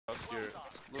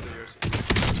Ludo, yours.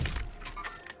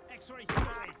 X-ray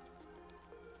spotted.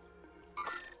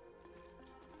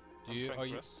 Are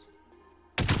you?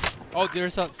 Oh,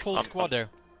 there's a full squad there.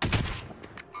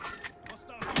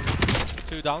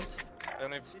 2 down.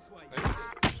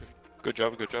 Good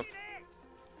job, good job.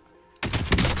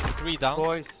 3 down.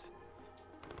 Boys.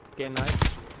 Okay, nice.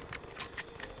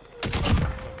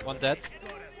 1 dead.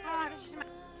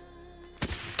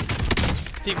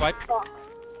 Team wipe.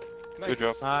 Good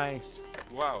job. Nice.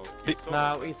 Wow.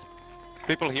 Now it's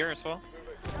People here as well.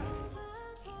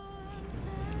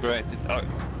 Great.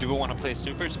 Do we want to play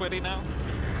super sweaty now?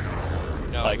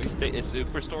 No, Like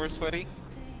superstore sweaty?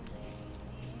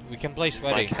 we can play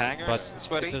sweaty, Like hangers but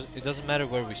sweaty? it doesn't matter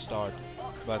where we start.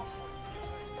 But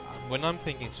when I'm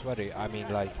thinking sweaty, I mean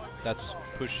like that's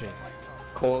pushing.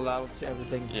 call outs,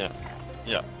 everything. Yeah.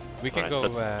 Yeah. We can Alright, go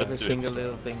let's Every do it. single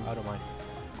little thing. I don't mind.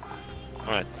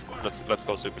 Alright, let's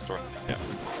go superstore. Yeah.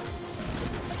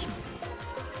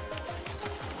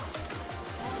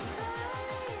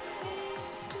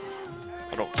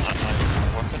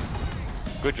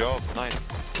 Good job, nice.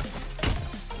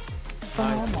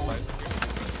 Nice.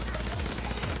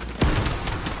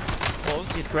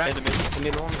 Close. He's cracked. In the middle. The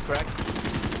middle one is cracked.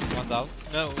 1 down.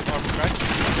 No, arm crack.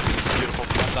 Beautiful.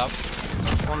 1 down.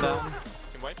 One down.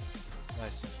 Team white.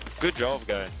 Nice. Good job,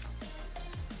 guys.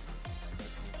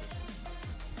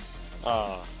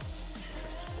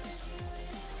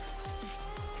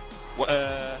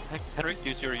 Henry,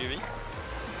 use your UV.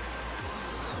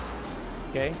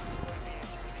 Okay.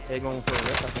 They're going for a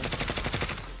rip, I think.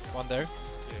 1 there.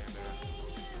 Yeah,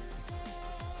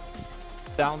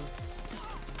 Down.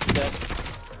 Dead.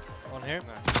 1 here.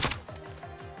 Nice.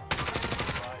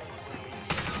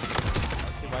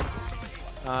 Team wipe.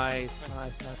 Nice. Oh,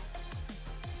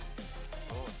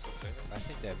 it's okay. I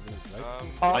think they have moved, right?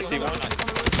 Oh, I see no, one. no, no, no, no.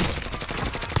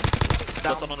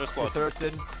 That's another squad.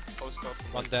 Thirsted. Postcard.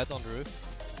 1 dead on the roof.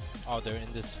 Oh, they're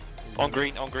in this. On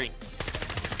green, on green.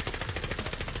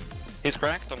 He's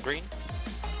cracked on green.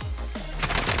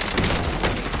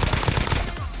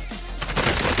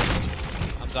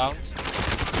 I'm down.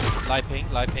 Light ping.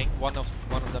 One of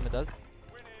them is dead.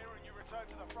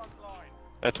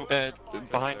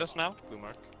 Behind us now. Blue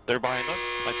mark. They're behind us.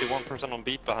 I see one person on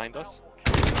beat behind us.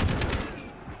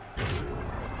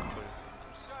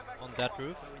 On that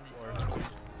roof. Or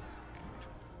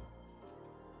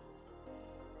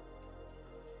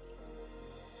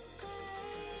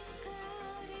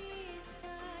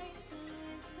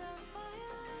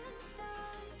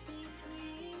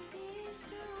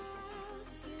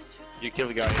You kill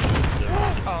the guy.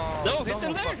 Oh, No, he's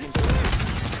still someone there. fucking-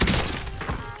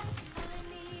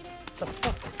 The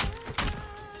fuck?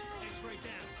 X-ray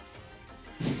down.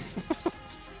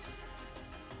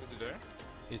 Is it there?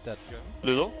 is that?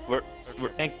 Ludo, where?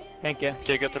 Henke. Can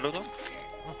you get to Ludo?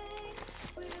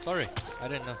 Sorry, I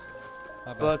didn't know.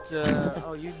 My bad. But, I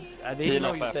didn't Heal know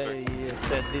up you after.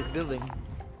 said this building.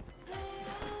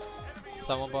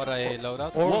 Someone bought a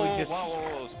loadout. Or Whoa, we just...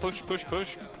 whoa. Push.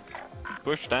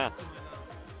 Push that.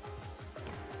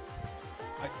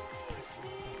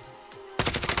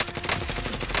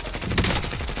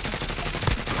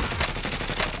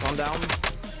 One down.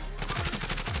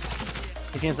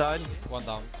 He's inside. 1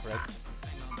 down, correct.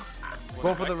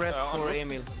 Go for the rest on for roof.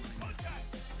 Emil.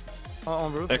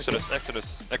 On roof. Exodus.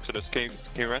 Can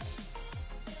you rest?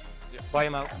 Buy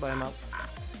him out.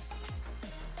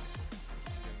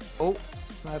 Oh,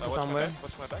 sniper somewhere.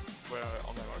 Watch my back. Where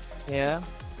on my mark? Yeah.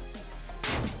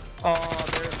 Oh,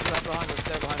 they're behind us.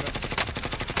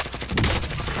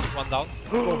 1 down.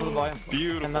 Go for the buy.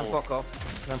 Beautiful. And then fuck off.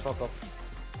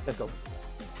 Let's go.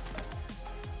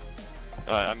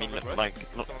 I mean, Someone good like,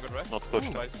 rest? not Someone good rest? push Ooh,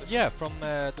 them. nice. Yeah, from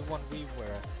the one we were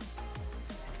at.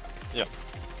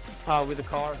 Ah, with the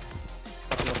car.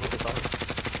 Fuck him up with the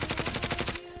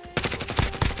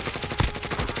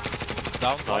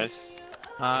car. Down. Nice.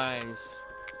 Nice.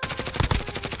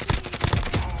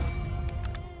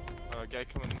 Guy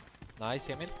coming Nice,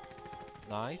 Emil.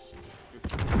 Nice.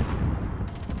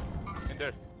 in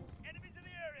there. Enemies in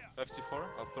the area. FC4,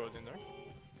 I'll throw it in there.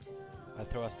 I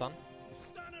throw a stun.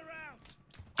 Stunner out.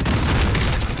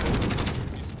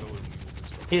 He's low.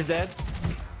 He's dead.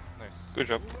 Nice. Good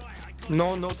job.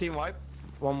 No team wipe.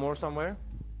 One more somewhere.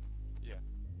 Yeah.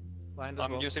 Behind us.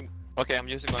 I'm well. using my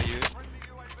UV. Nice.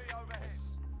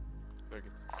 Very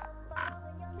good.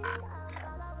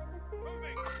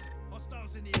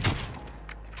 Hostiles in the area.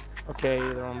 Okay,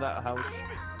 they're on that house.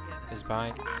 Is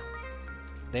behind.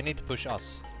 They need to push us.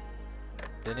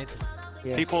 They need to.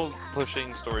 Yes. People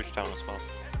pushing storage town as well.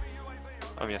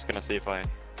 I'm just gonna see if I can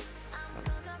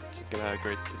get a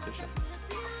great position.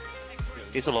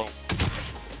 He's alone.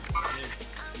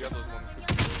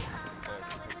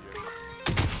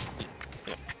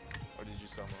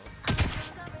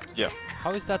 Yeah. How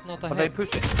is that not a Are they head?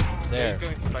 pushing? Yeah, There. he's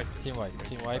going to slice it. Team wipe.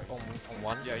 Team wipe on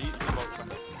one. Yeah, he bought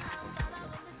some.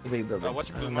 Big building.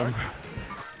 Watch blue And mark. then-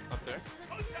 Up there.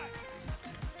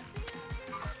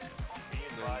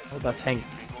 Oh, that's Hank.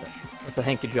 That's a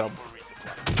hanky job.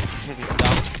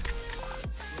 Down.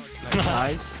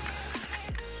 Nice.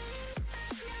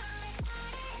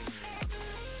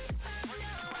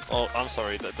 Oh, I'm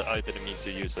sorry, that I didn't mean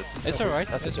to use it. It's alright.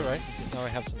 That's It's okay. alright. Now I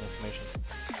have some information.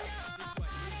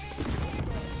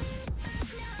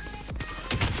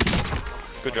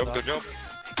 Good job, good job.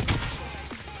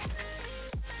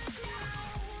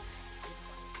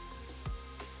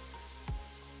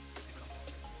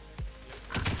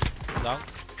 Down.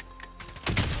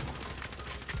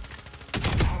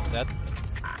 Dead.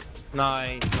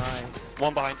 Nice, nice.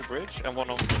 One behind the bridge and one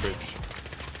on the bridge.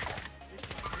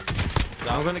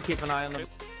 I'm gonna keep an eye on them.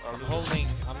 I'm holding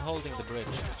the bridge.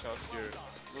 Watch out,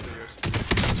 Ludo, yours.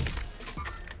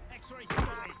 X-ray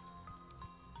spotted.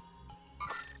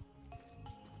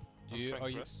 Do you, Trying are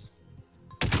to you? press.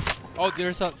 Oh,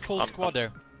 there's a full I'm- squad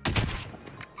there.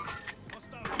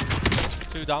 Hostiles.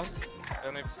 2 down.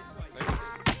 And if, nice.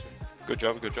 Good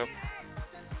job, good job.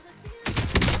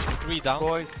 3 down.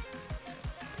 Boys.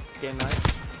 Game nice.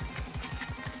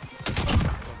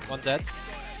 1 dead.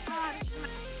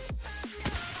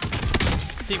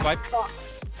 Team wipe.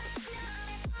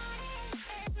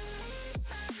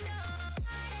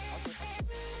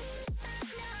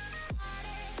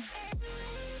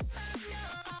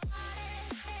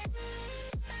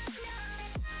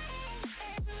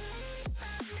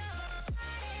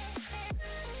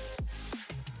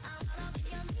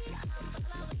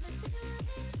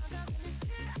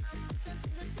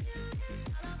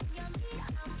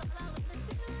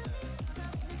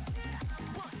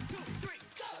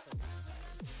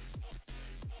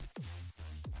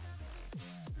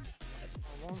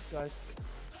 One guys.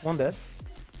 One dead.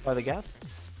 By the gas.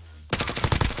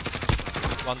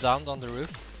 1 down on the roof.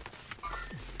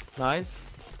 Nice.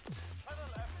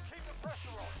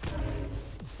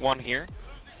 One here.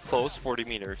 Close, 40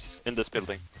 meters. In this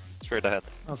building. Straight ahead.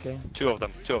 Okay. Two of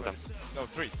them, two of them. No,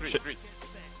 three. Shit.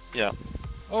 Yeah.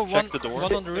 Oh, Check the door.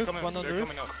 one on the They're roof, coming, one on the they're roof.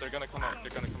 coming out. They're gonna come out.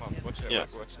 They're gonna come out. Watch it.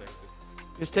 Yes. Watch the exit.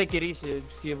 Just take it easy.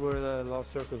 See where the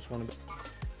last circle's gonna be.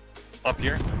 Up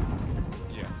here.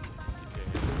 Yeah.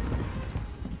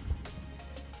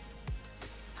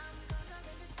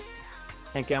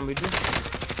 Henke, I'm with you.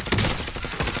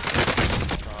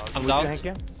 I'm With you, down.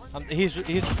 Henke.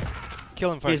 He's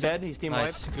killing first. He's dead. He's team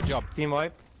Nice, wipe. good job. Team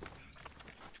wipe.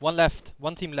 1 left,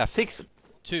 1 team left. 6.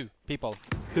 2 people.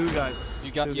 2 guys.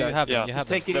 You got, Two you guys. have Yeah. them, you have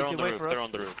Take them. it They're easy. on the Wait roof, for they're us.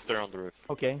 on the roof, they're on the roof.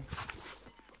 Okay.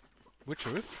 Which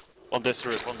roof? On this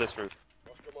roof, on this roof.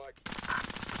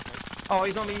 Oh,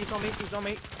 he's on me. He's on me. He's on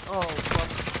me. Oh,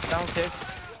 fuck. Downstairs.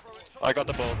 I got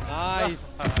the ball. Nice.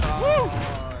 Oh,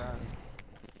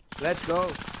 let's go.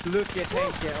 Look at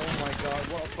Henke. Oh my god.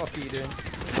 What the fuck are you doing?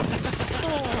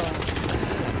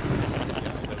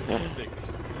 Sick.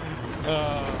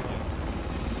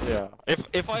 Yeah.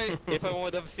 If I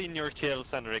would have seen your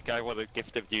kills, Henrik, I would have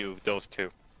gifted you those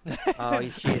two. Oh,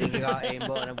 he's cheating. You got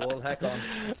aimbot and a wall hack on.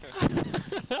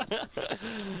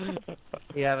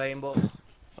 You have aimbot.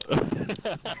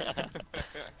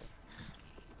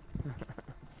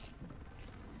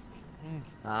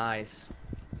 Nice.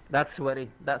 That's sweaty.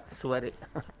 That's sweaty.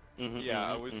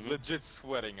 Yeah, I was legit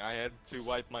sweating. I had to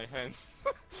wipe my hands.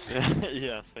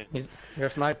 Yeah, same. Your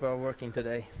sniper are working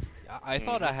today. I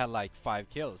thought I had like 5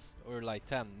 kills, or like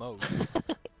 10 most.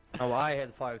 Oh, I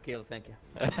had 5 kills, thank you.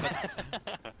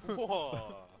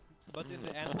 Whoa. But in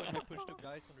the end, when we pushed the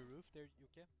guys on the roof, there, you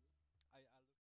okay?